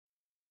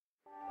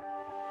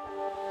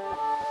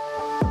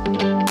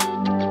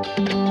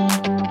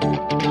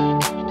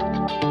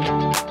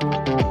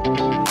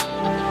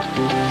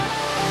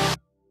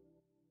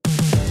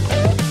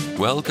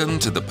Welcome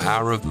to The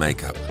Power of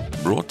Makeup,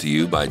 brought to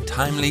you by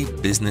Timely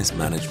Business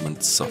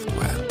Management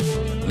Software.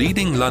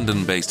 Leading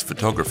London-based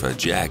photographer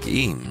Jack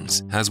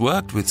Eames has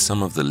worked with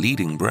some of the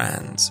leading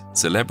brands,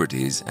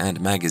 celebrities,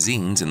 and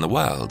magazines in the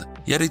world,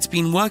 yet it's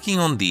been working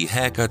on the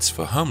Haircuts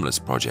for Homeless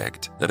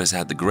project that has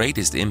had the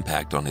greatest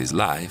impact on his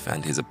life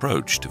and his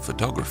approach to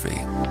photography.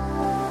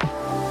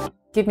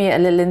 Give me a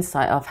little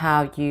insight of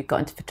how you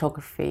got into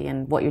photography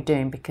and what you're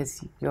doing,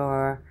 because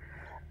you're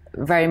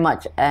very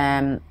much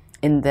in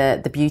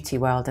the beauty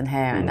world and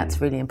hair, and that's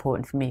really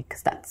important for me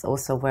because that's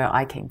also where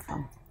I came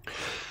from.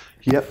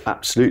 Yep,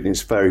 absolutely.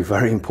 It's very,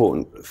 very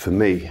important for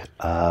me.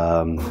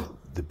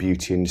 The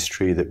beauty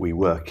industry that we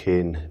work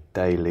in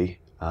daily,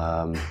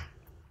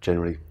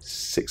 generally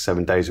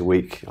 6-7 days a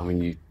week. I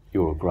mean,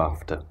 you're a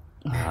grafter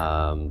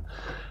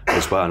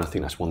as well, and I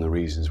think that's one of the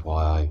reasons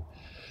why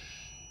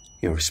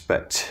I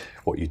respect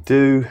what you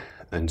do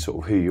and sort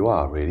of who you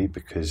are, really,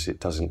 because it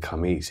doesn't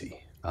come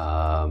easy.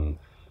 And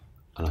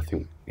I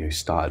think you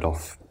started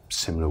off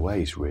similar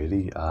ways,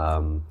 really.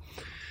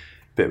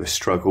 Bit of a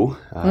struggle.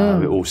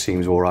 It all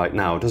seems all right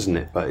now, doesn't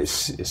it? But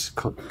it's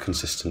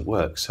consistent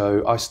work.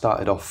 So I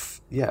started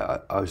off,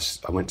 I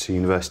went to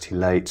university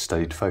late,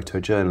 studied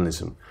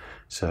photojournalism.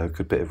 So a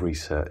good bit of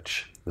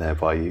research there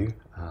by you.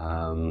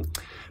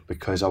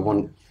 Because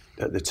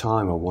at the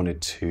time I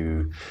wanted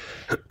to,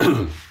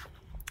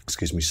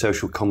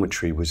 social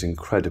commentary was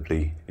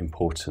incredibly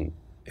important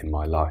in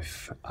my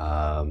life.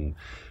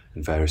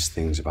 And various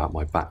things about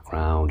my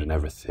background and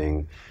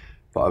everything.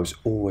 But I was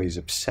always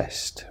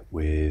obsessed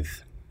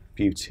with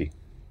beauty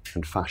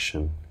and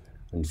fashion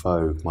and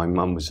Vogue. My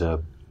mum was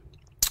a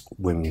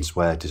women's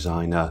wear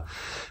designer.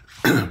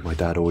 My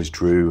dad always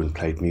drew and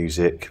played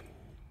music.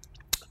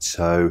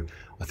 So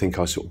I think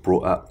I was sort of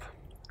brought up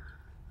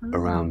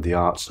around the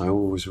arts. And I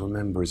always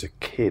remember as a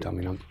kid, I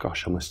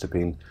must have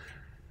been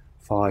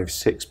 5,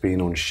 6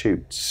 being on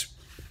shoots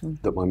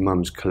that my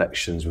mum's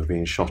collections were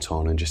being shot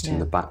on and just in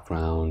the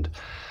background.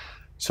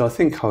 So I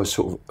think I was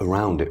sort of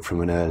around it from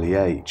an early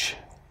age.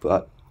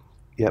 But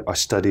I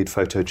studied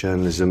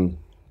photojournalism,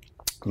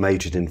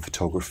 majored in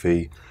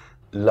photography,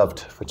 loved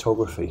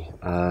photography.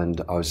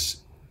 And I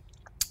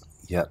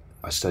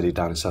studied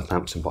down in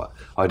Southampton, but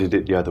I did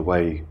it the other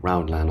way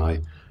round, Lan.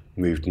 I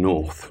moved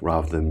north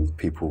rather than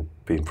people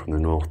being from the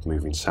north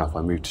moving south.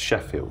 I moved to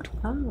Sheffield.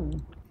 Oh.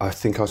 I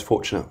think I was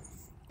fortunate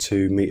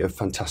to meet a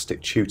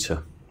fantastic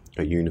tutor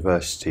at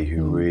university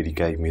who really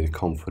gave me the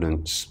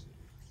confidence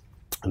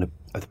and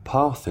a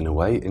path, in a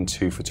way,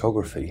 into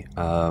photography.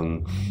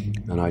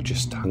 And I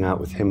just hung out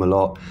with him a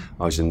lot.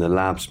 I was in the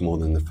labs more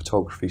than the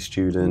photography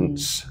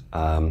students,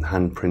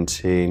 hand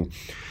printing,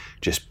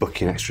 just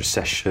booking extra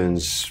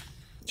sessions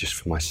just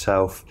for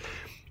myself.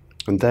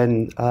 And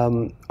then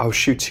I was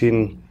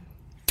shooting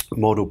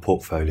model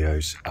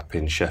portfolios up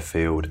in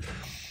Sheffield.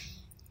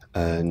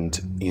 And,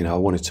 I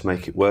wanted to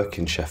make it work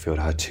in Sheffield.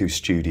 I had 2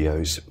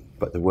 studios,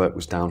 but the work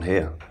was down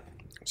here.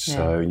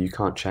 So you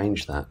can't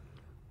change that.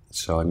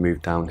 So I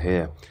moved down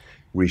here,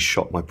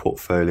 reshot my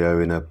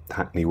portfolio in a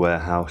Hackney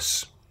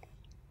warehouse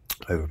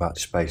over about the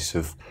space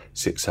of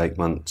 6-8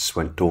 months,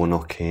 went door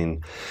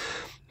knocking,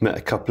 met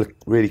a couple of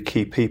really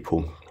key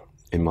people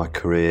in my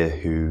career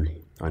who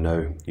I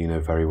know you know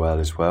very well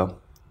as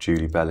well.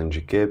 Julie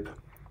Bellinger-Gibb.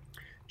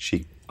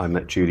 I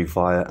met Julie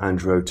via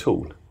Andrew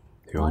O'Toole,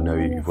 who I know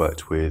you've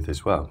worked with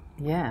as well.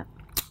 Yeah.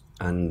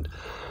 And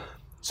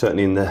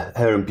certainly in the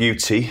hair and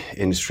beauty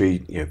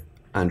industry,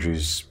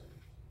 Andrew's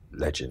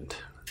legend.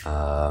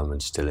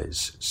 And still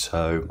is.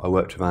 So I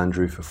worked with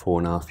Andrew for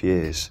 4.5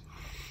 years.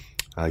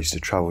 I used to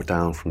travel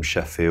down from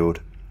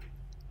Sheffield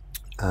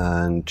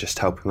and just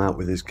help him out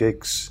with his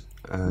gigs.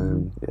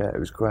 It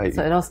was great.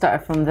 So it all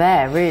started from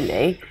there,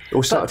 really? It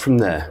all started from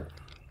there.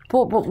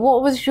 But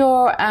what was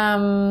your...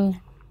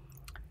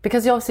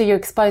 because obviously you're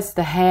exposed to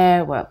the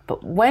hair work,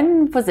 but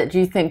when was it, do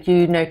you think,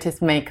 you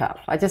noticed makeup?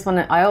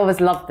 I always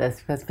love this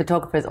because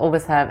photographers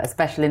always have a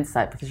special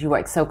insight because you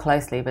work so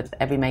closely with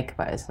every makeup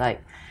artist,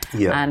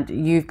 and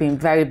you've been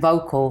very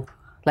vocal,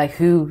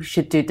 who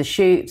should do the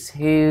shoots,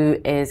 who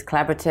is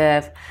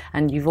collaborative,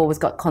 and you've always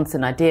got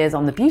constant ideas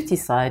on the beauty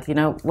side,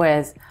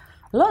 whereas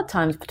a lot of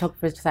times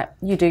photographers just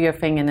you do your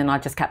thing and then I'll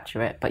just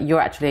capture it, but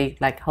you're actually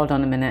hold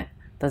on a minute,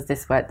 does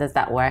this work, does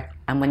that work?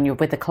 And when you're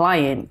with a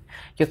client,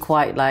 you're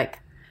quite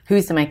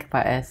who's the makeup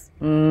artist?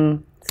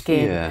 Skin.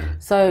 Yeah.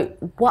 So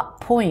what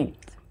point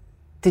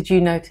did you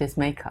notice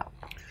makeup?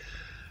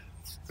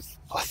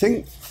 I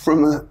think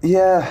from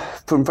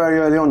very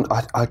early on,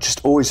 I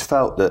just always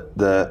felt that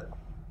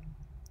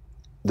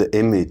the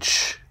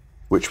image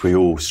which we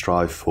all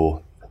strive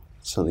for,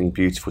 something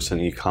beautiful,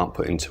 something you can't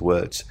put into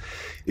words,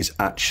 is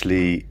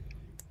actually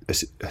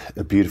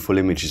a beautiful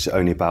image is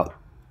only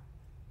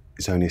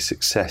a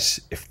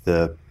success if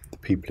the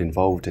people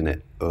involved in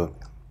it are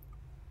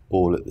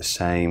all at the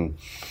same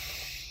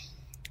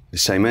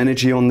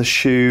energy on the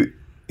shoot.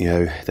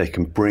 they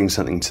can bring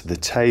something to the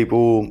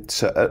table.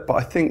 So, but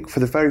I think for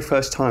the very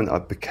first time that I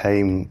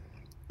became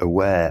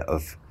aware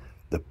of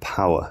the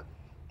power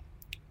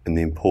and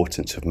the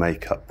importance of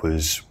makeup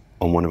was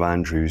on one of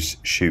Andrew's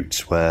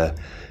shoots where...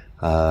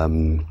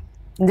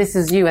 this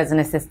is you as an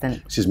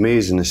assistant. This is me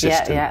as an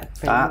assistant. Yeah.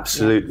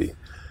 Absolutely.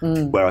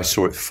 Yeah. Where I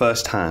saw it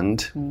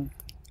firsthand.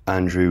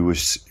 Andrew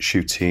was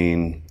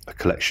shooting a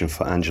collection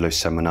for Angelo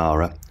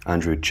Seminara.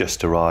 Andrew had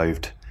just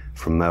arrived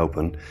from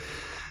Melbourne.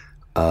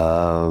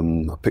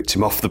 I picked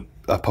him up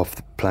off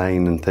the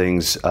plane and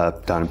things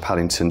down in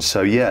Paddington.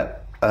 So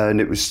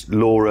and it was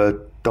Laura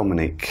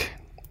Dominique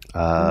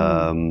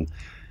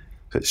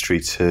at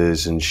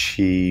Streeters, and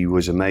she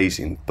was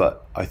amazing.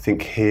 But I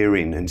think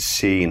hearing and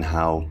seeing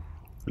how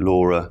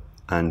Laura,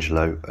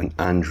 Angelo and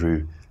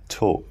Andrew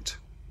talked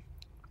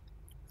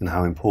and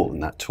how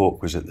important that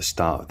talk was at the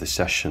start of the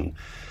session,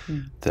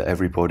 that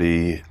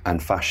everybody,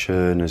 and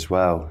fashion as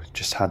well,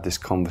 just had this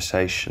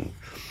conversation.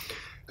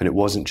 And it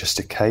wasn't just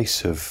a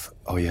case of,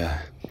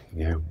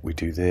 we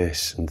do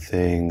this and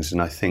things.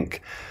 And I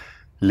think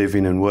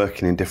living and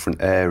working in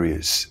different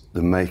areas,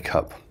 the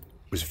makeup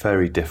was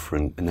very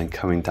different. And then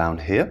coming down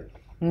here,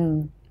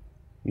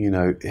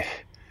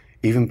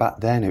 even back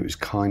then it was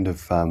kind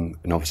of, and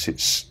obviously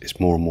it's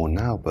more and more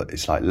now, but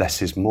it's like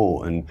less is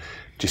more, and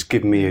just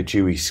give me a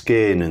dewy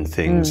skin and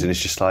things. And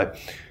it's just like,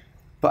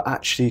 but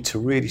actually to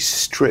really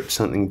strip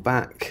something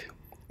back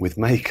with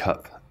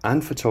makeup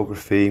and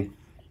photography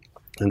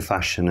and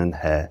fashion and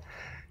hair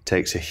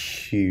takes a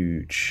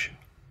huge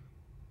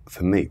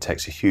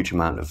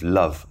amount of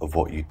love of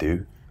what you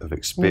do, of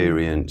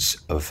experience,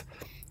 of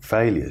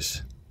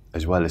failures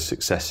as well as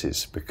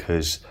successes,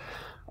 because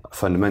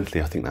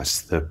fundamentally I think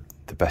that's the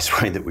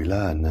best way that we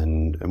learn,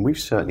 and we've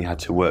certainly had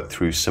to work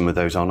through some of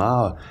those on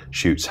our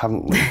shoots,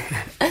 haven't we?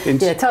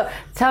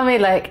 Tell me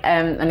like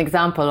an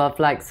example of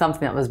like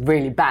something that was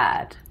really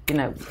bad.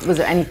 Was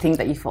there anything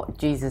that you thought,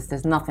 Jesus,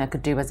 there's nothing I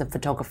could do as a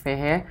photographer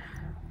here?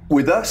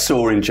 With us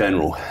or in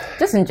general?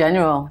 Just in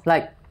general.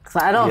 Like, 'cause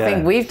I don't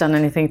think we've done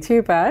anything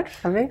too bad,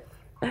 have we?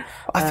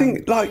 I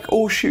think like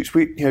all shoots,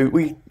 we've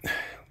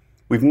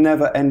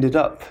never ended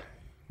up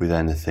with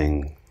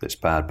anything that's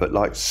bad, but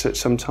like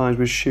sometimes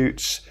with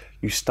shoots,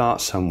 you start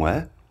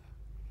somewhere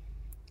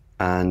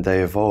and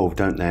they evolve,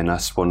 don't they? And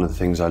that's one of the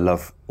things I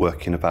love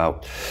working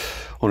about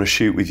on a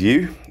shoot with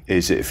you,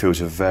 is it feels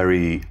a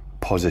very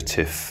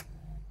positive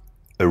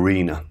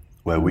arena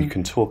where we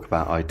can talk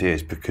about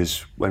ideas.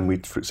 Because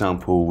when for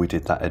example, we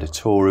did that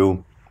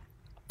editorial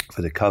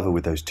for the cover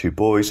with those two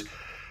boys,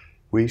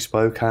 we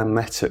spoke and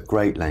met at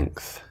great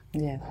length.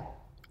 Yeah.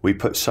 We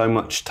put so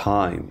much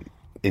time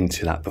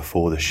into that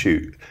before the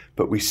shoot,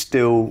 but we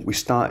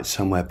started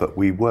somewhere, but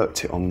we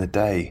worked it on the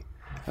day.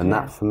 And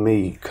that for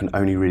me can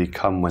only really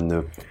come when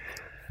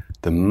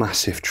the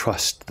massive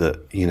trust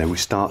that, we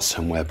start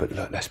somewhere, but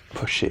look, let's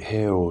push it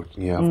here, or,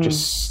 I've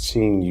just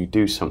seen you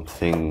do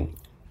something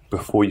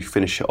before you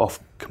finish it off,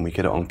 can we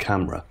get it on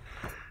camera?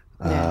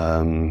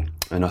 Yeah.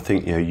 And I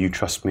think, you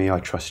trust me, I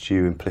trust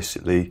you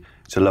implicitly.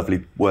 It's a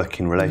lovely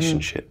working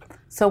relationship.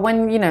 So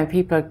when,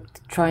 people are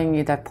showing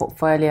you their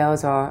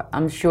portfolios, or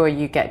I'm sure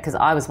you get, because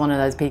I was one of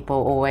those people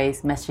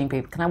always messaging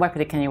people, can I work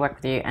with you, can you work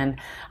with you? And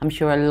I'm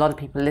sure a lot of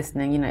people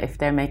listening, if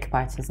they're makeup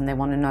artists and they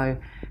want to know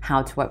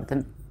how to work with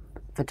the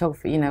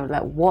photographer,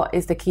 like what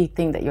is the key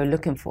thing that you're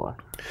looking for?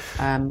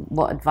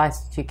 What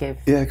advice would you give?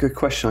 Yeah, good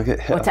question. I get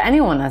hit. Or to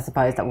anyone, I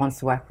suppose, that wants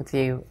to work with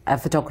you, a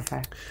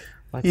photographer.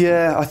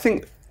 Yeah, I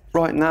think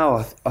right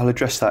now I'll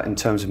address that in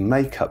terms of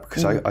makeup,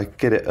 because I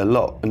get it a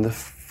lot. And the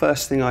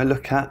first thing I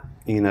look at,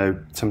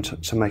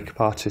 some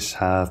makeup artists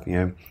have,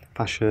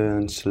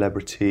 fashion,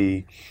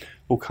 celebrity,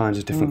 all kinds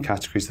of different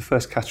categories. The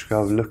first category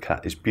I'll look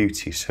at is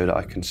beauty, so that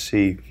I can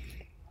see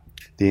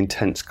the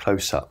intense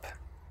close-up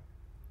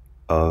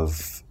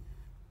of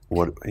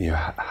what,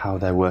 how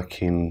they're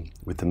working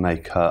with the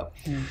makeup.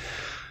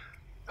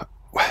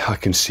 I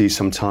can see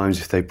sometimes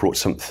if they brought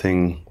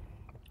something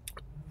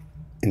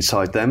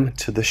inside them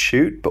to the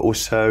shoot, but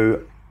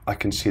also I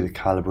can see the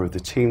calibre of the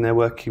team they're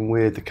working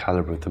with, the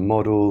calibre of the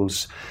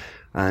models.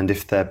 And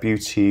if their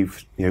beauty,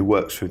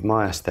 works with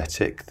my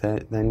aesthetic,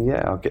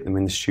 then I'll get them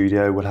in the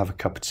studio, we'll have a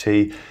cup of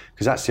tea,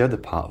 because that's the other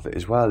part of it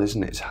as well,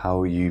 isn't it? It's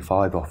how you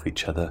vibe off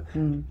each other.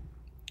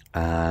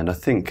 And I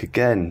think,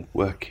 again,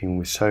 working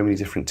with so many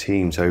different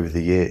teams over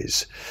the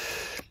years,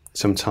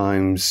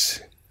 sometimes,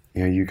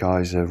 you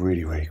guys are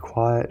really, really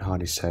quiet,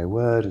 hardly say a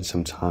word, and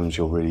sometimes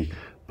you're really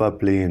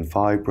bubbly and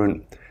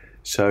vibrant.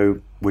 So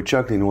we're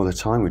juggling all the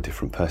time with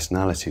different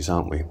personalities,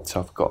 aren't we?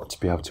 So I've got to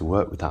be able to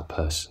work with that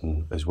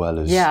person as well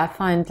as... Yeah, I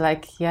find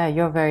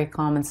you're very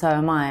calm and so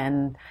am I.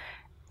 And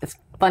it's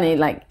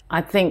funny,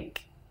 I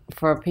think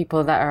for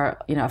people that are,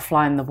 a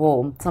fly on the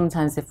wall,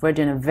 sometimes if we're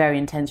doing a very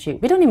intense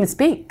shoot, we don't even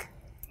speak.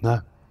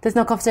 No. There's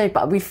no conversation,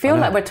 but we feel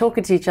like we're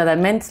talking to each other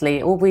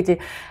mentally. All we do,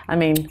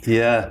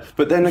 Yeah,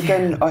 but then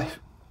again, I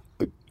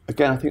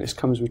think this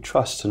comes with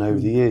trust, and over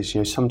the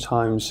years,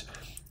 sometimes...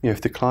 if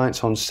the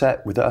client's on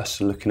set with us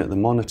and looking at the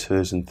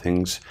monitors and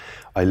things,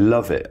 I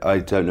love it. I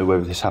don't know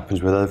whether this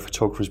happens with other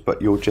photographers,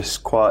 but you'll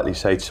just quietly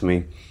say to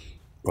me,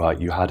 right,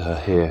 you had her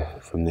here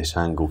from this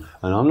angle.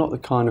 And I'm not the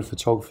kind of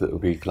photographer that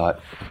would be like,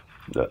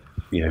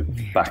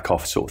 back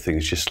off sort of thing.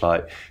 It's just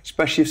like,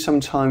 especially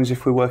sometimes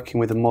if we're working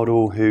with a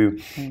model who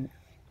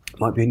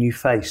might be a new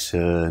face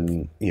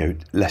and,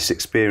 less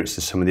experienced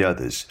than some of the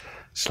others.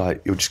 It's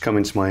like, you'll just come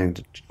into my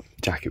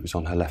jacket was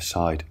on her left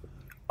side.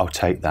 I'll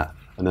take that.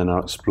 And then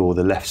I'll explore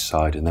the left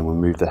side, and then we'll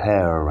move the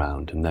hair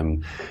around, and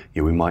then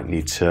we might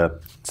need to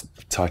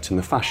tighten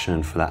the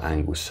fashion for that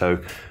angle.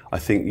 So I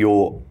think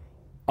your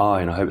eye,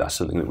 and I hope that's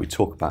something that we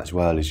talk about as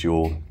well, is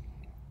your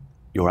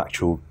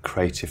actual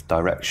creative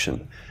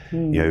direction.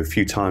 A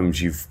few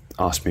times you've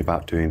asked me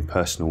about doing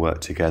personal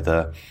work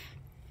together,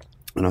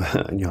 and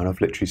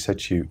I've literally said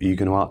to you, are you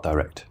going to art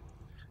direct?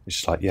 It's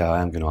just like, yeah,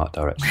 I am going to art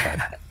direct.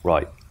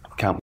 Right,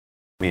 count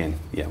me in.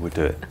 Yeah, we'll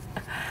do it.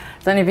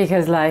 It's only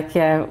because,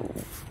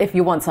 if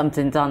you want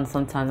something done,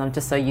 sometimes I'm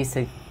just so used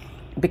to,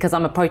 because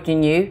I'm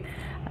approaching you,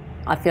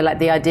 I feel like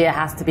the idea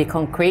has to be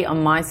concrete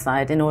on my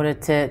side in order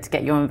to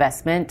get your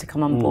investment to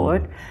come on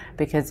board.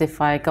 Because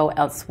if I go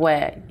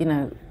elsewhere,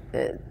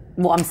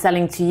 what I'm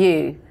selling to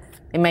you,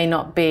 it may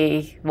not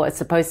be what it's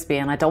supposed to be,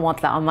 and I don't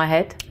want that on my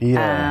head.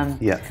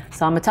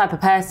 So I'm a type of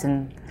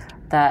person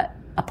that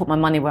I put my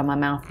money where my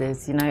mouth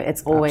is.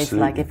 It's always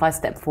Absolutely. like, if I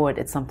step forward,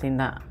 it's something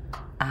that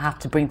I have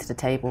to bring to the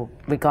table,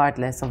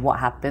 regardless of what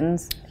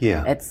happens.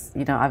 It's,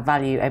 I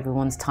value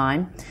everyone's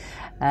time.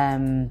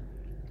 And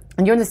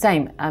you're the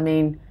same. I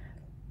mean,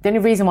 the only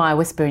reason why I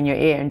whisper in your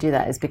ear and do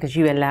that is because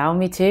you allow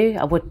me to.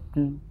 I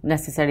wouldn't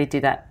necessarily do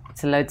that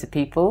to loads of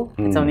people.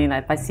 It's only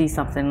like if I see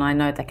something and I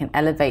know that can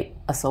elevate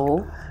us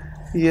all.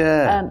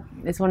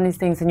 It's one of these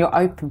things, and you're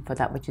open for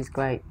that, which is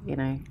great,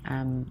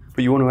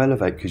 But you want to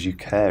elevate because you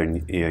care,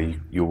 and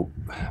you're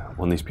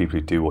one of these people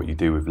who do what you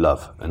do with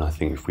love. And I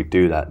think if we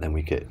do that, then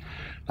we get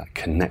that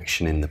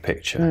connection in the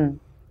picture.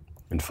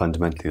 And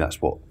fundamentally,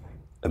 that's what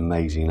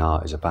amazing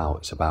art is about.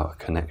 It's about a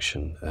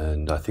connection.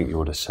 And I think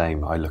you're the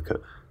same. I look at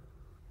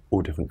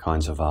all different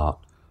kinds of art,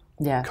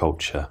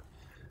 culture.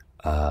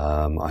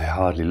 I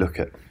hardly look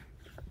at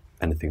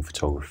anything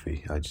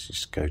photography. I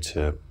just go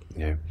to,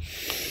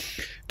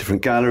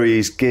 different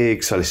galleries,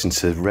 gigs. I listen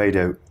to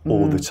radio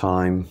all the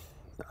time.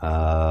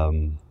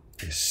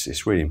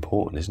 It's really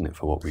important, isn't it,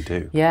 for what we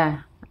do?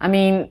 Yeah. I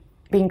mean,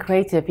 being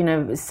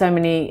creative, so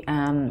many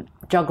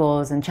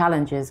juggles and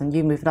challenges, and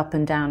you move it up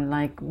and down.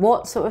 Like,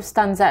 what sort of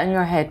stands out in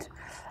your head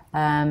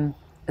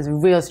as a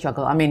real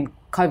struggle? I mean,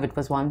 COVID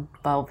was one,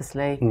 but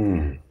obviously,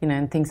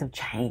 and things have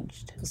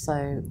changed.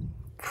 So,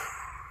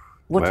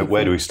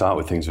 where do we start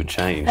with things have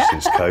changed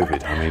since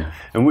COVID?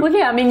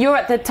 I mean, you're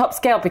at the top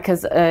scale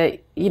because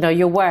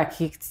your work,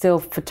 you still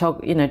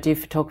do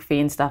photography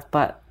and stuff,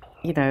 but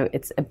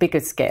it's a bigger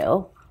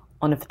scale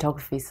on the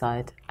photography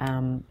side.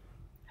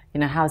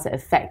 How does it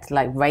affect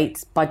like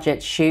rates,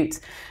 budget, shoots?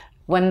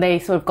 When they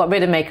sort of got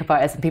rid of makeup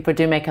artists and people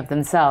do makeup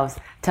themselves,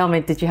 tell me,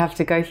 did you have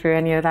to go through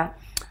any of that?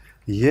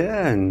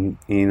 Yeah, and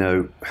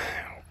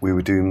we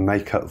were doing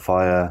makeup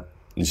via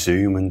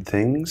Zoom and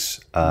things.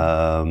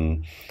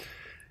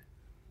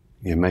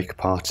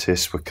 Makeup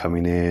artists were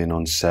coming in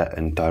on set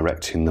and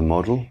directing the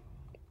model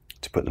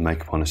to put the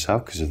makeup on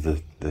herself because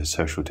of the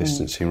social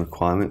distancing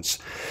requirements.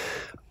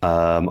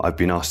 I've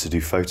been asked to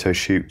do photo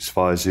shoots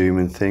via Zoom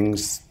and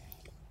things.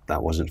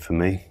 That wasn't for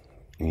me.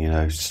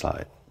 It's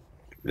like,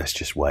 let's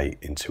just wait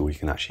until we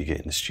can actually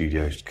get in the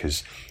studios,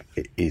 because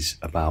it is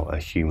about a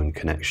human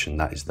connection.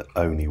 That is the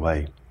only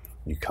way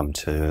you come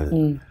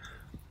to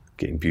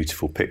getting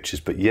beautiful pictures.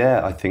 But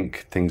yeah, I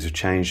think things have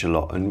changed a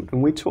lot, and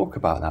we talk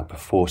about that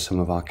before some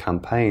of our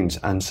campaigns,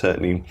 and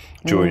certainly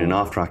during and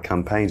after our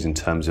campaigns, in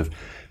terms of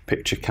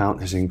picture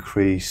count has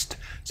increased,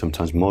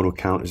 sometimes model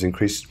count has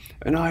increased,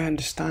 and I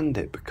understand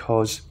it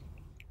because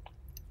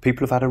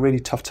people have had a really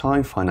tough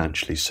time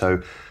financially,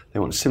 so they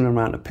want a similar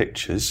amount of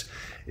pictures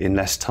in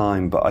less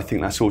time. But I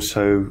think that's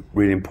also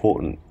really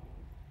important,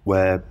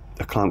 where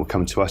a client will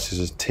come to us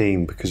as a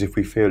team, because if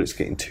we feel it's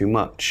getting too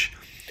much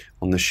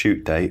on the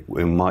shoot date,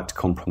 we might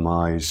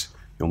compromise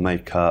your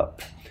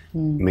makeup,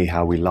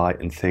 how we light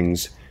and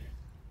things.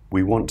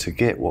 We want to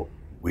get what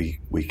we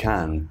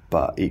can,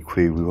 but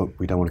equally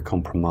we don't want to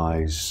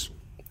compromise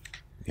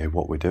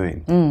what we're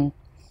doing.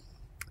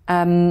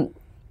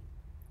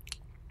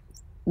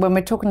 When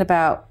we're talking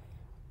about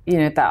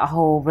that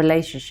whole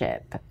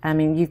relationship, I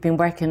mean, you've been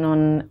working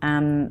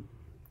on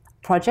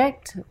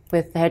project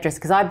with the hairdresser,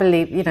 because I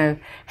believe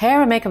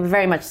hair and makeup are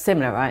very much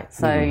similar, right?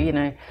 So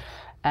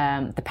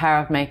the power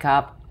of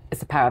makeup is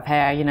the power of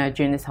hair.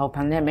 During this whole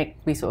pandemic,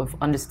 we sort of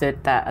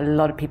understood that a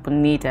lot of people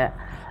need it.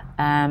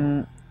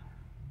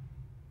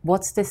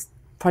 What's this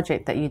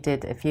project that you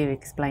did? If you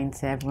explain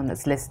to everyone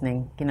that's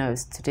listening,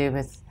 it's to do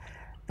with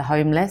the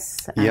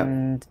homeless,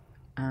 and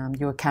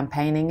you were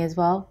campaigning as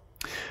well.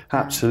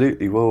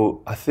 Absolutely.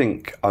 Well, I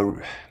think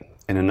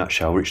in a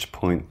nutshell, I reached a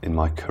point in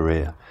my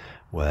career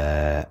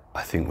where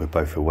I think we're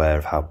both aware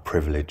of how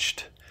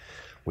privileged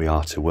we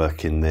are to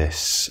work in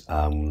this.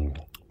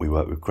 We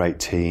work with great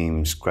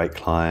teams, great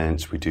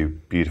clients. We do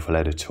beautiful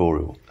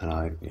editorial, and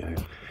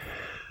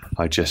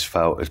I just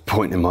felt at a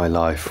point in my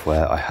life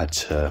where I had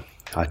to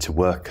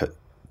work at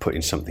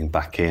putting something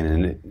back in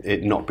and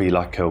it not be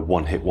like a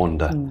one-hit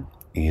wonder,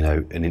 you know,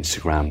 an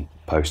Instagram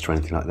post or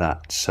anything like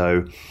that.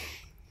 So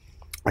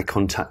I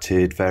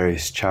contacted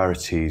various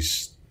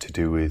charities to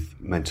do with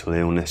mental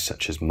illness,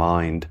 such as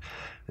Mind,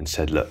 and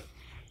said, look,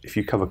 if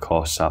you cover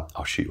costs up,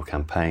 I'll shoot your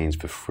campaigns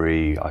for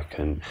free. I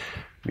can,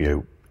 you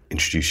know,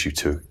 introduce you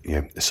to, you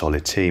know, a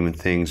solid team and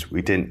things.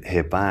 We didn't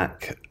hear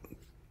back.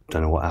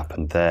 Don't know what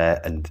happened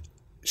there. And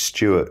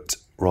Stuart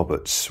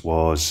Roberts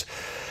was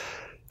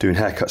doing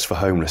haircuts for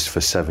homeless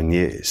for 7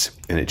 years,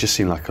 and it just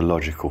seemed like a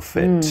logical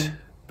fit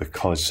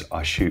because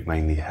I shoot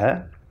mainly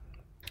hair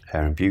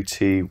and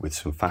beauty with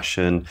some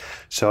fashion.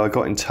 So I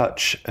got in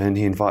touch and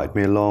he invited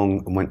me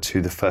along and went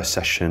to the first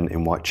session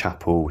in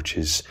Whitechapel, which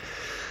is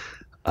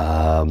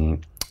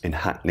in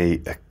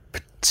Hackney, a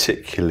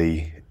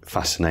particularly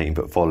fascinating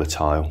but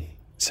volatile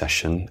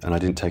session. And I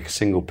didn't take a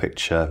single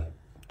picture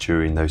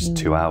during those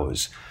 2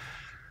 hours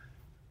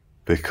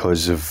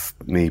because of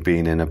me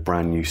being in a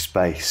brand new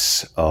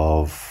space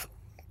of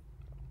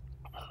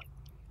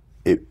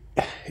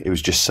it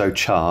was just so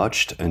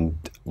charged,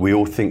 and we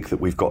all think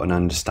that we've got an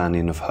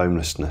understanding of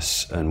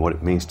homelessness and what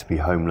it means to be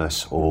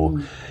homeless,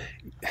 or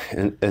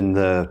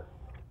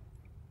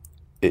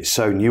it's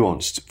so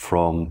nuanced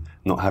from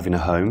not having a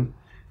home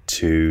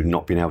to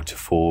not being able to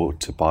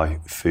afford to buy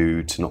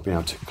food, to not being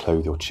able to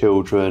clothe your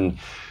children,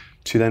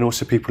 to then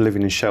also people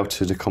living in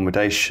sheltered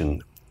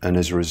accommodation. And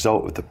as a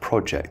result of the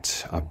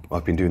project,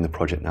 I've been doing the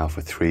project now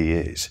for 3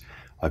 years.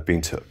 I've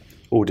been to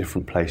all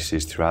different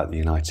places throughout the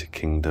United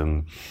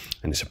Kingdom,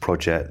 and it's a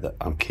project that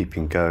I'm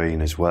keeping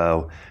going as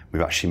well.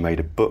 We've actually made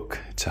a book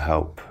to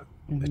help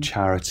the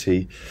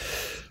charity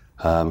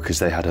because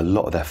they had a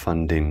lot of their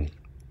funding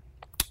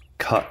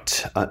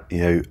cut,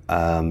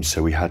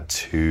 so we had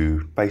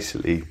to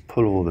basically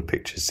pull all the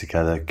pictures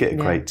together, get a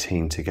great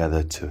team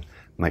together to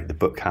make the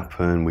book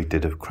happen. We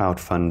did a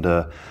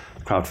crowdfunder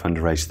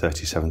raised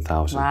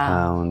 £37,000.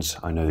 Wow.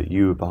 I know that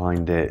you were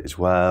behind it as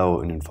well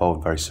and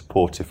involved, very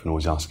supportive, and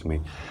always asking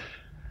me,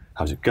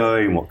 how's it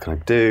going? What can I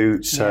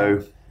do?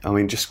 So, I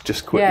mean, just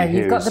quickly. Yeah,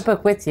 you've got the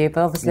book with you,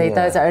 but obviously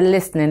those that are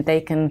listening, they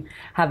can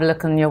have a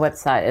look on your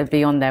website. It'll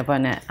be on there,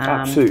 won't it?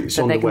 Absolutely, it's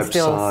on the website. But they can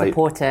still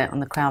support it on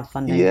the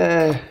crowdfunding.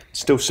 Yeah,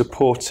 still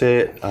support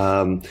it.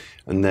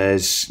 And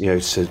there's,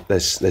 so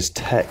there's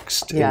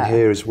text in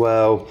here as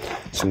well.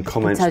 Some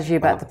comments. It tells you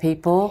about the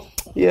people.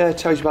 Yeah, it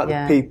tells you about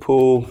the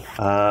people.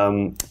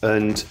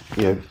 And,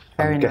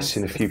 I'm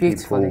guessing a few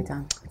people.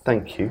 Done.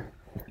 Thank you.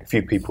 A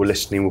few people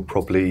listening will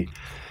probably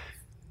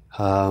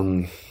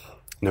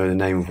know the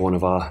name of one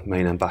of our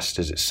main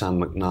ambassadors. It's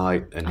Sam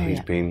McKnight, and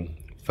he's been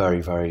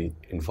very, very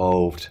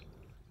involved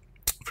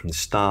from the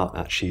start.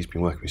 Actually, he's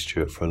been working with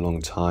Stuart for a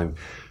long time.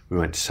 We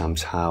went to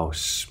Sam's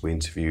house, we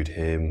interviewed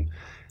him.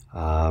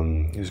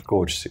 It was a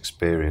gorgeous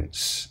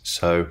experience.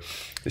 So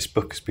this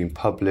book has been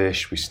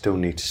published. We still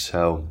need to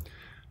sell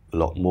a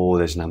lot more.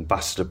 There's an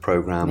ambassador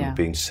program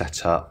being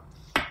set up,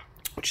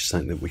 which is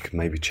something that we can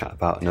maybe chat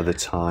about another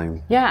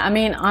time. Yeah, I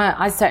mean,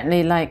 I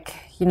certainly like,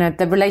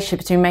 the relationship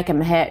between makeup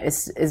and hair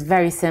is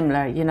very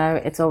similar.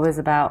 It's always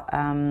about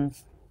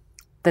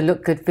the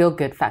look good, feel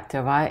good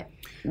factor, right?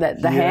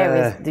 The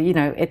hair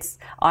is,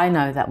 I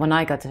know that when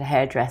I go to the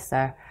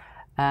hairdresser,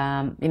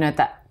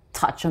 that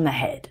touch on the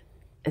head,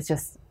 it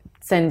just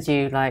sends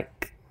you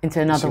like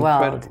into another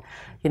world.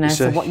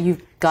 So what you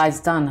guys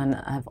done and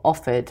have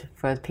offered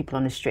for people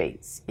on the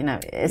streets,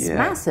 it's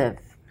massive.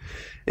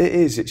 It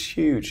is, it's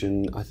huge.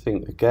 And I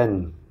think,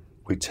 again,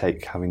 we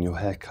take having your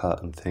hair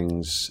cut and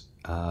things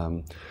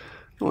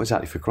not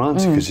exactly for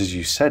granted, because as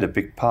you said, a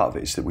big part of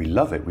it is that we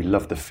love it. We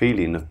love the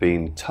feeling of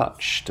being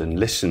touched and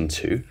listened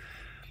to.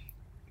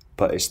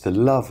 But it's the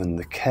love and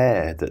the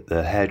care that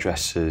the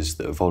hairdressers,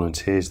 that are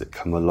volunteers that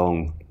come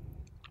along,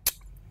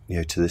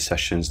 to the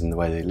sessions, and the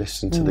way they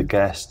listen to the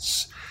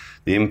guests,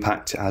 the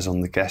impact it has on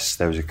the guests.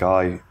 There was a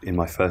guy in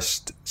my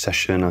first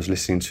session, I was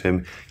listening to him,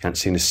 he hadn't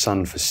seen his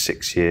son for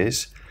 6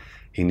 years.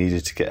 He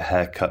needed to get a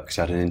haircut because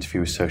he had an interview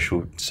with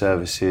social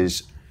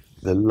services,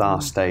 the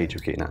last stage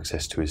of getting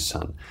access to his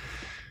son.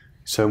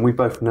 So we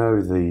both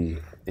know the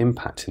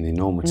impact and the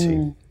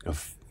enormity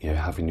of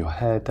having your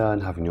hair done,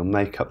 having your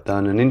makeup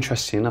done. And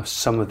interestingly enough,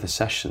 some of the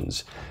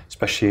sessions,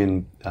 especially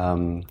in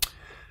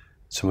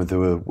some of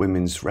the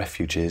women's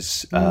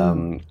refuges,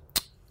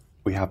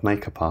 we have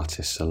makeup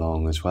artists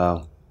along as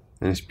well.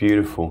 And it's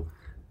beautiful.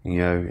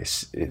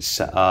 It's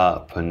set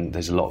up and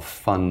there's a lot of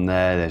fun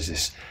there. There's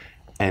this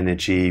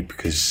energy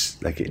because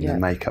they're getting their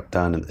makeup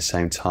done at the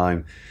same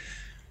time.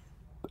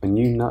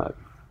 And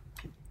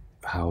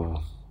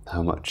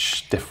how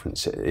much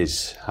difference it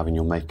is having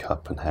your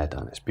makeup and hair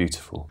done. It's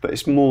beautiful. But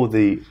it's more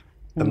the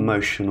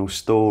emotional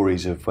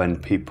stories of when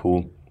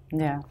people...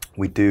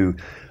 We do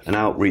an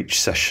outreach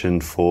session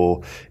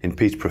in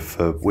Peterborough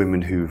for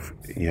women who've,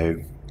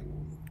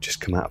 just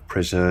come out of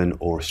prison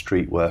or are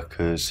street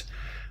workers.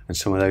 And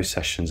some of those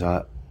sessions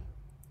are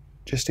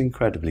just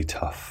incredibly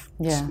tough.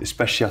 Yeah.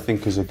 Especially, I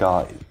think, as a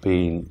guy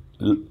being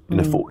in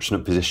a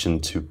fortunate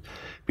position to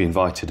be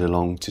invited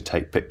along to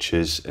take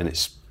pictures, and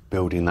it's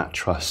building that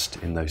trust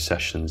in those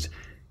sessions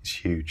is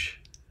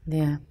huge.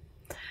 Yeah.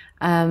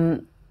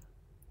 And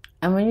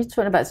when you're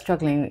talking about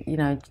struggling, you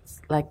know,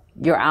 like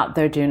you're out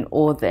there doing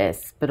all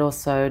this, but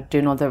also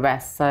doing all the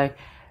rest. So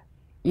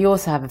you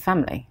also have a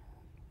family.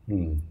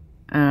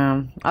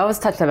 I always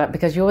touch on that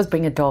because you always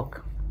bring a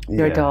dog,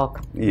 your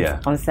dog,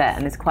 on set,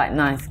 and it's quite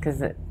nice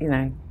because you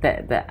know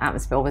the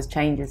atmosphere always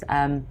changes,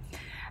 and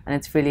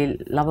it's really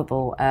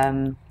lovable.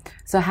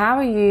 So how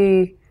are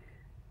you,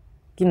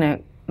 you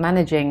know,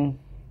 managing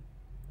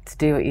to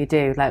do what you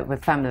do, like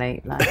with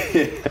family? Like,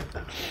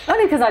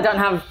 only because I don't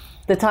have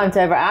the time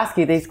to ever ask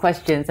you these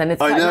questions, and it's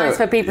quite nice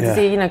for people to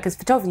see, you know, because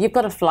photography, you've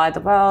got to fly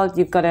the world,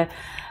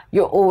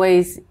 you're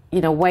always,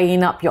 you know,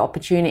 weighing up your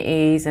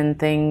opportunities and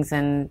things,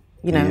 and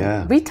you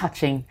know,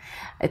 retouching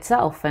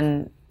itself,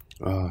 and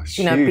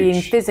you know,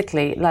 being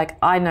physically, like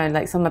I know,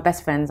 like some of my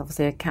best friends,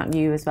 obviously I count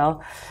you as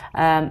well,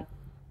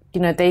 you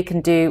know, they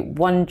can do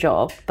one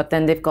job, but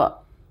then they've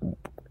got,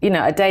 you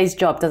know, a day's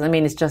job doesn't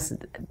mean it's just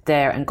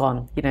there and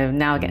gone. You know,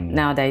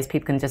 nowadays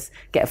people can just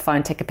get a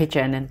phone, take a picture,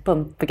 and then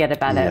boom, forget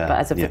about it. But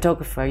as a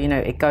photographer, you know,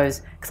 it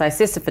goes, because I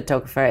assist a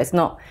photographer, it's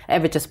not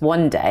ever just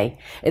one day.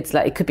 It's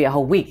like, it could be a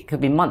whole week, it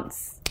could be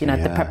months, you know,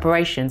 the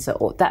preparation.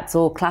 So that's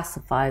all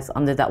classifies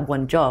under that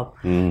one job.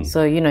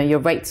 So, you know, your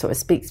rate sort of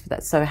speaks for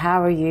that. So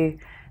how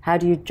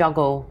do you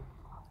juggle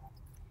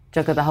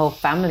the whole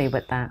family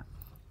with that?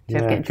 Do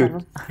you ever get in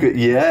trouble? Good.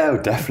 Yeah,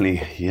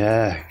 definitely.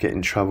 Yeah, get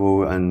in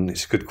trouble. And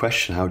it's a good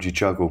question. How do you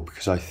juggle?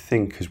 Because I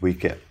think as we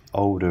get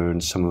older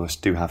and some of us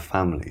do have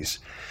families,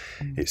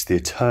 it's the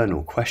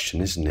eternal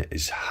question, isn't it?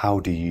 Is how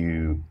do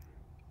you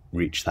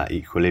reach that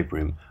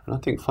equilibrium? And I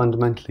think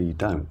fundamentally you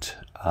don't.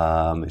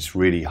 It's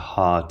really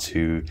hard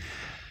to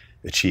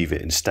achieve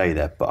it and stay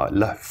there.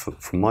 But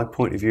from my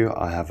point of view,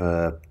 I have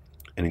an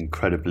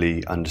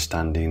incredibly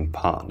understanding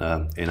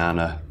partner in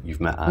Anna.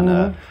 You've met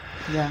Anna.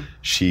 Yeah.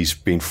 She's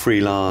been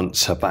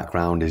freelance. Her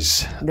background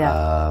is you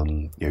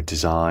know,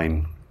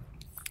 design.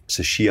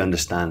 So she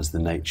understands the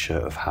nature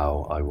of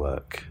how I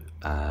work,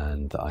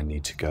 and that I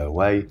need to go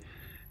away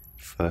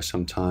for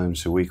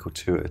sometimes a week or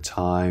two at a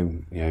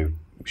time. You know,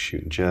 we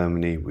shoot in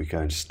Germany, we go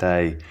and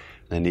stay. And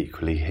then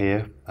equally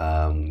here,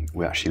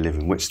 we actually live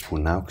in Whitstable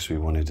now because we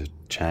wanted to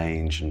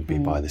change and be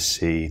by the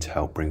sea to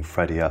help bring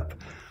Freddie up.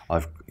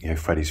 You know,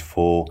 Freddie's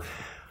 4.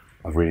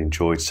 I've really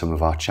enjoyed some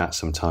of our chats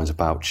sometimes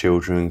about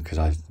children because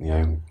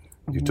your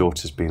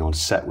daughter's been on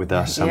set with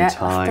us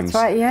sometimes. Yeah, that's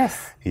right.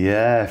 Yes.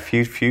 Yeah, a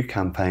few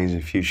campaigns and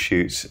a few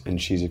shoots,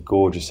 and she's a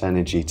gorgeous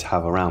energy to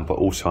have around. But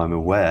also, I'm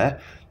aware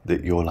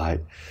that you're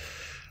like,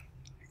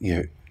 you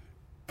know,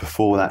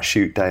 before that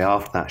shoot day,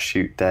 after that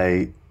shoot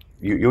day,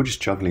 you're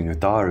just juggling a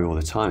diary all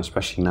the time.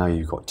 Especially now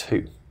you've got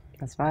 2.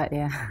 That's right.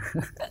 Yeah.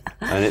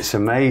 And it's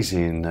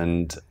amazing,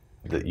 and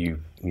that you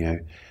know.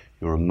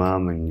 You're a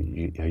mum, and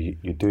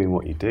you're doing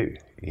what you do.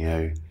 You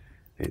know,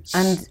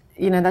 and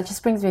you know that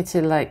just brings me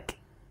to, like,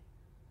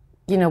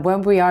 you know,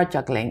 when we are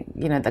juggling,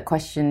 you know, the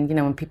question, you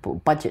know, when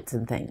people budgets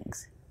and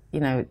things,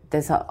 you know,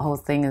 there's a whole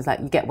thing is like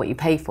you get what you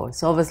pay for.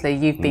 So obviously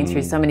you've been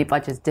through so many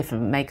budgets,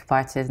 different makeup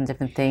artists and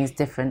different things,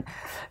 different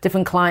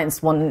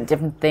clients want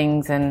different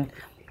things, and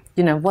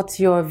you know, what's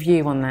your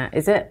view on that?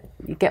 Is it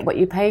you get what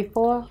you pay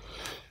for?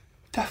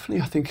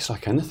 Definitely, I think it's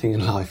like anything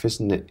in life,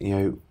 isn't it? You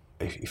know,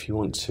 if you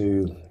want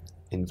to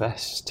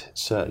invest,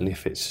 certainly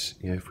if it's,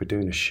 you know, if we're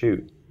doing a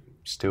shoot,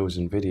 stills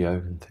and video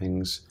and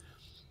things,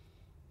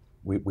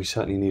 we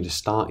certainly need a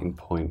starting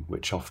point,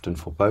 which often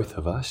for both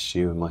of us,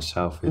 you and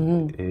myself,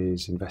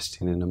 is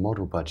investing in a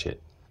model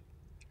budget.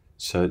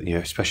 So, you know,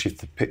 especially if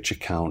the picture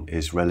count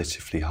is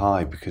relatively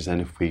high, because then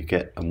if we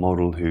get a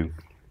model who,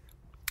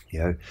 you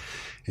know,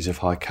 is of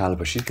high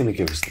caliber, she's going to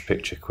give us the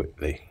picture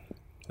quickly,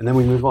 and then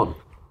we move on.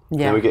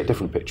 Then we get a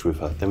different picture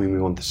with her. Then we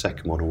move on to the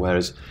second model.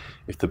 Whereas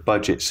if the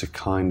budgets are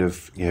kind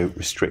of, you know,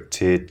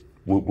 restricted,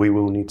 we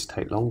will need to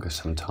take longer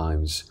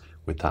sometimes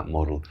with that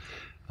model.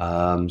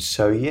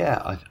 So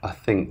yeah, I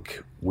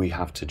think we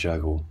have to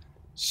juggle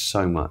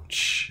so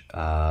much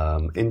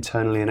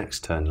internally and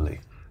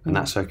externally, and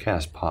that's okay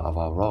as part of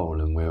our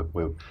role. And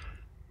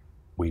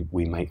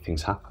we make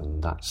things happen.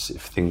 That's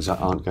if things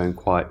aren't going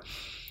quite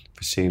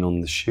foreseen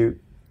on the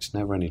shoot, it's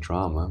never any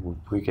drama.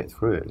 We get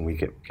through it and we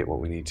get what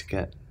we need to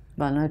get.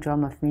 Well, no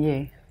drama from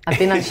you. I've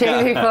been on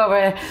shoot before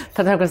where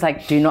photographers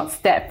like, do not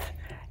step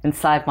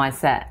inside my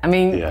set. I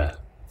mean,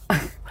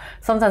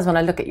 sometimes when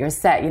I look at your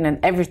set, you know,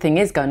 everything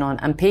is going on,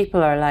 and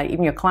people are like,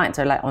 even your clients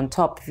are like on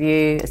top of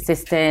you,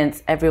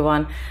 assistants,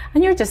 everyone,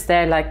 and you're just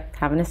there like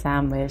having a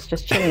sandwich,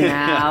 just chilling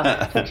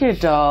out, with your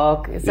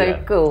dog. It's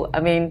so cool. I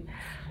mean,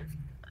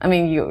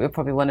 you're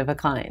probably one of a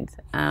kind.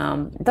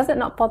 Does it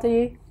not bother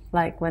you,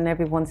 like when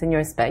everyone's in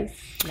your space?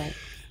 Like,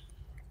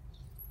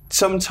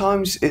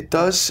 sometimes it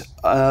does.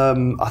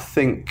 I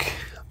think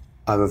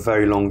I have a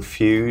very long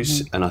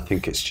fuse, and I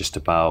think it's just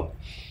about,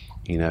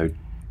 you know,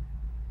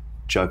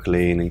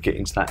 juggling and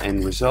getting to that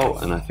end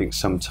result. And I think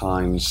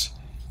sometimes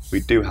we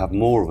do have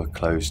more of a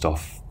closed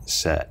off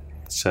set,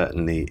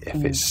 certainly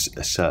if it's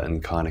a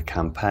certain kind of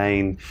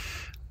campaign,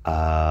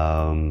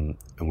 and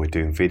we're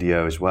doing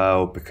video as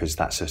well, because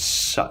that's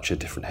such a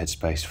different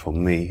headspace for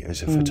me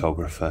as a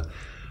photographer.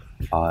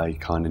 I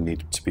kind of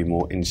need to be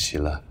more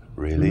insular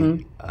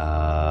really.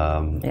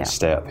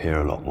 Stay up here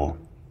a lot more.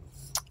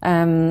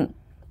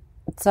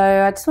 So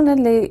I just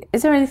want to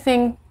is there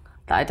anything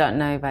that I don't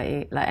know about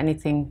you, like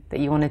anything that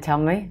you want to tell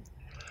me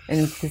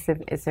in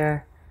specific? Is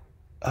there?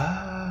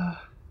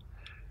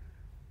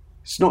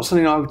 It's not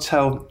something I would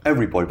tell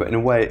everybody, but in a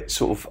way, it's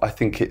sort of, I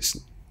think it's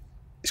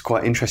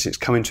quite interesting. It's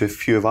come into a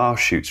few of our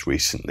shoots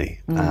recently,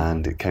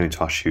 and it came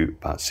into our shoot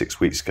about 6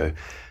 weeks ago.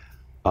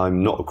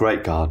 I'm not a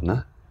great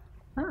gardener,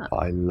 but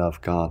I love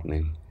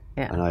gardening,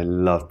 and I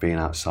love being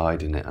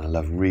outside in it, and I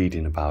love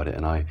reading about it,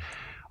 and I'm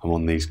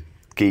on these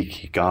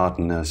geeky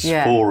gardeners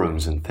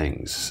forums and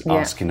things,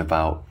 asking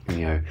about,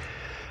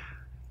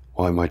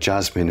 why my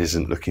jasmine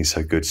isn't looking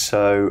so good.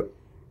 So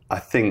I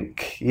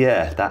think,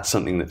 that's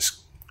something that's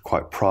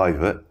quite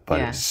private,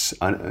 but it's,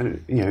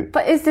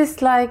 But is this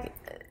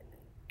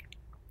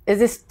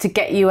to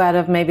get you out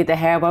of maybe the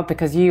hair world,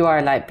 because you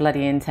are like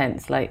bloody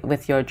intense, like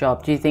with your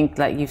job? Do you think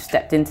like you've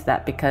stepped into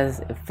that because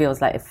it feels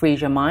like it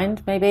frees your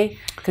mind, maybe?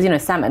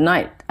 Because Sam at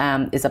Night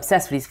is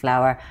obsessed with his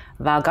flower.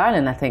 Val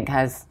Garland, I think,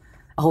 has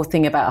a whole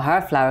thing about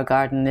her flower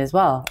garden as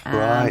well.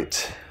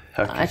 Right.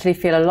 Okay. I actually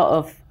feel a lot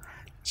of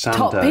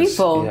top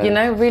people,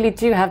 really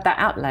do have that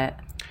outlet.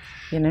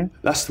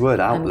 That's the word,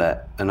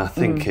 outlet, and I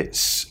think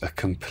it's a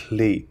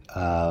complete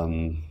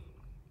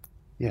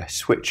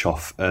switch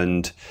off.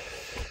 And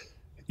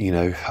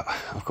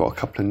I've got a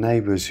couple of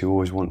neighbours who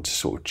always want to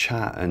sort of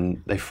chat,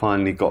 and they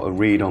finally got a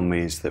read on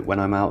me, is that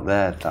when I'm out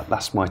there,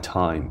 that's my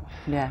time.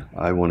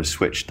 I want to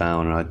switch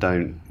down, and I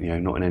don't,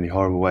 not in any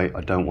horrible way,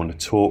 I don't want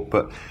to talk,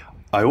 but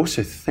I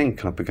also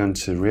think, and I've begun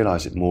to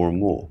realise it more and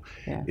more,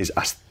 is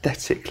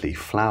aesthetically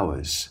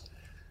flowers,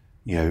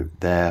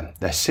 their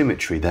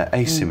symmetry, their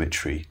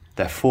asymmetry,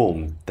 their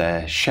form,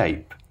 their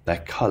shape, their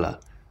colour,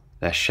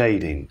 their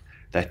shading,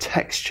 their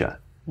texture.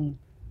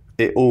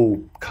 It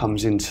all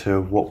comes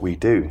into what we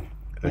do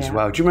as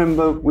well. Do you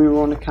remember we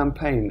were on a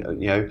campaign,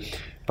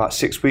 about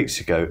 6 weeks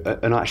ago,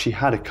 and I actually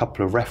had a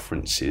couple of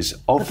references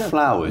of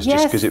flowers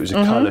just because it was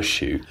a colour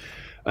shoot,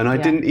 and I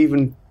didn't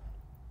even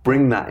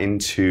bring that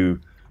into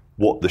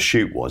what the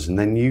shoot was. And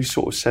then you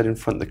sort of said in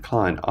front of the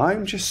client,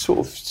 I'm just sort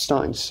of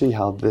starting to see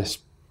how this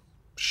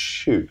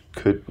shoot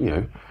could,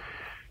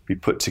 be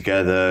put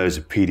together as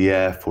a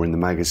PDF or in the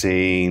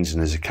magazines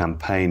and as a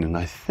campaign, and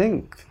I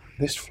think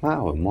this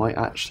flower might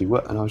actually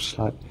work. And I was just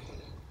like,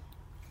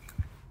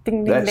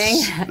 ding, ding,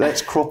 ding.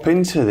 Let's crop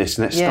into this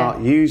and let's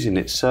start using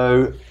it.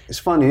 So it's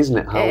funny, isn't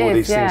it, how all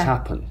these things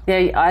happen?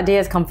 Yeah,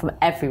 ideas come from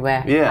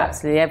everywhere,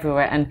 absolutely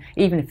everywhere, and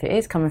even if it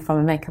is coming from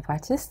a makeup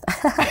artist. But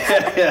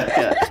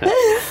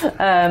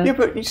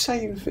you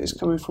say if it's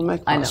coming from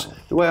makeup artists.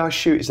 The way I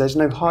shoot is there's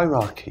no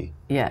hierarchy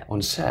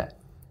on set.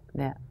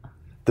 Yeah.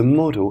 The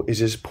model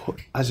is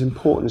as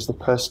important as the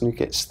person who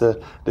gets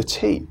the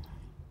tea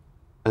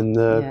and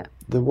the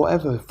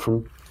whatever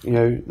from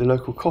the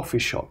local coffee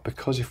shop,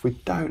 because if we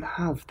don't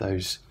have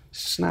those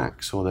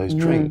snacks or those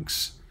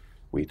drinks,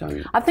 we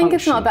don't I think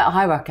it's not about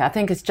hierarchy. I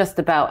think it's just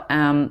about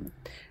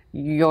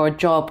your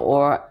job,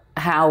 or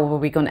how are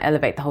we going to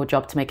elevate the whole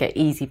job to make it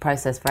an easy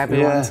process for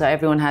everyone. So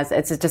everyone has,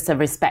 it's just a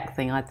respect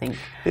thing, I think.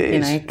 It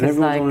is. Because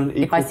like,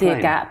 if I see a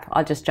gap,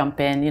 I'll just jump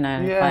in,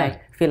 if I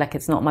feel like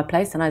it's not my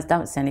place, and I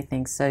don't say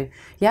anything. So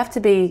you have to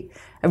be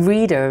a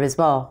reader as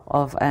well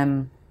of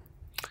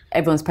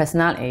everyone's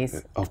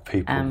personalities. Of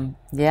people.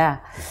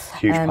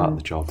 Huge part of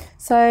the job.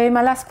 So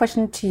my last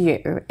question to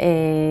you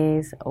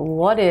is,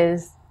 what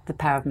is the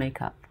power of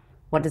makeup?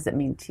 What does it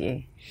mean to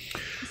you?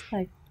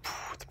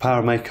 The power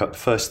of makeup, the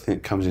first thing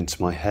that comes into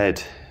my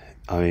head,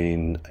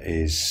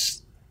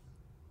 is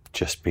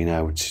just being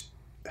able to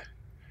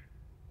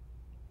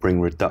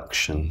bring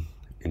reduction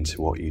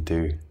into what you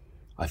do.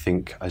 I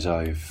think as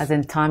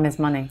in time is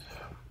money?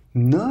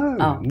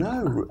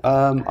 No.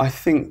 I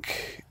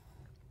think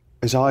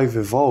as I've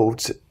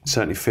evolved,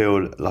 certainly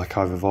feel like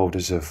I've evolved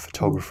as a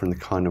photographer and the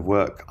kind of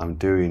work I'm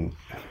doing,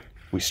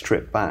 we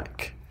strip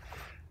back.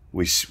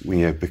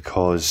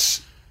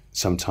 Because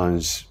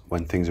sometimes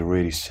when things are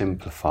really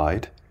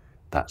simplified,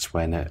 that's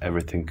when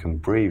everything can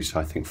breathe. So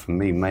I think for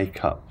me,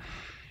 makeup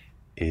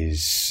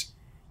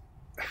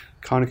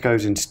kind of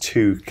goes into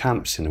two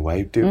camps in a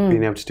way.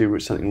 Being able to do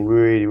something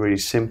really, really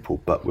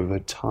simple, but with a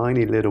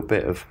tiny little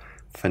bit of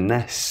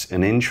finesse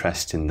and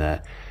interest in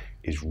there,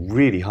 is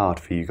really hard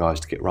for you guys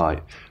to get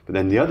right. But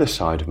then the other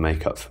side of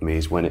makeup for me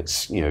is when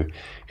it's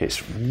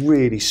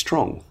really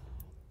strong,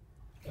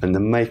 and the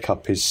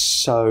makeup is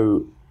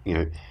so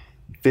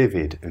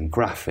vivid and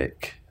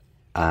graphic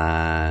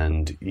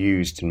and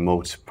used in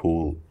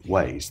multiple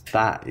ways.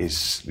 That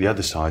is the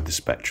other side of the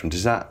spectrum.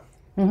 Does that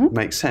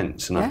make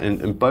sense?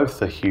 And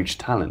both are huge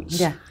talents.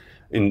 Yeah.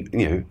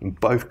 And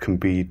both can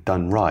be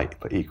done right,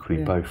 but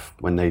equally both,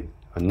 when they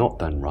are not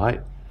done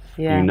right,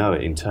 you know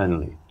it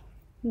internally.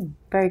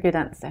 Very good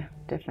answer.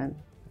 Different.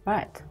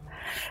 Right.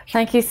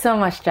 Thank you so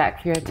much,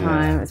 Jack, for your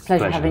time. It's a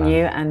pleasure having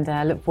you, and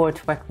I look forward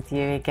to working with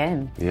you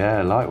again.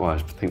 Yeah,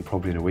 likewise. I think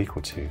probably in a week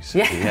or two.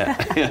 So,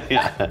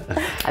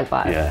 High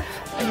five. Yeah.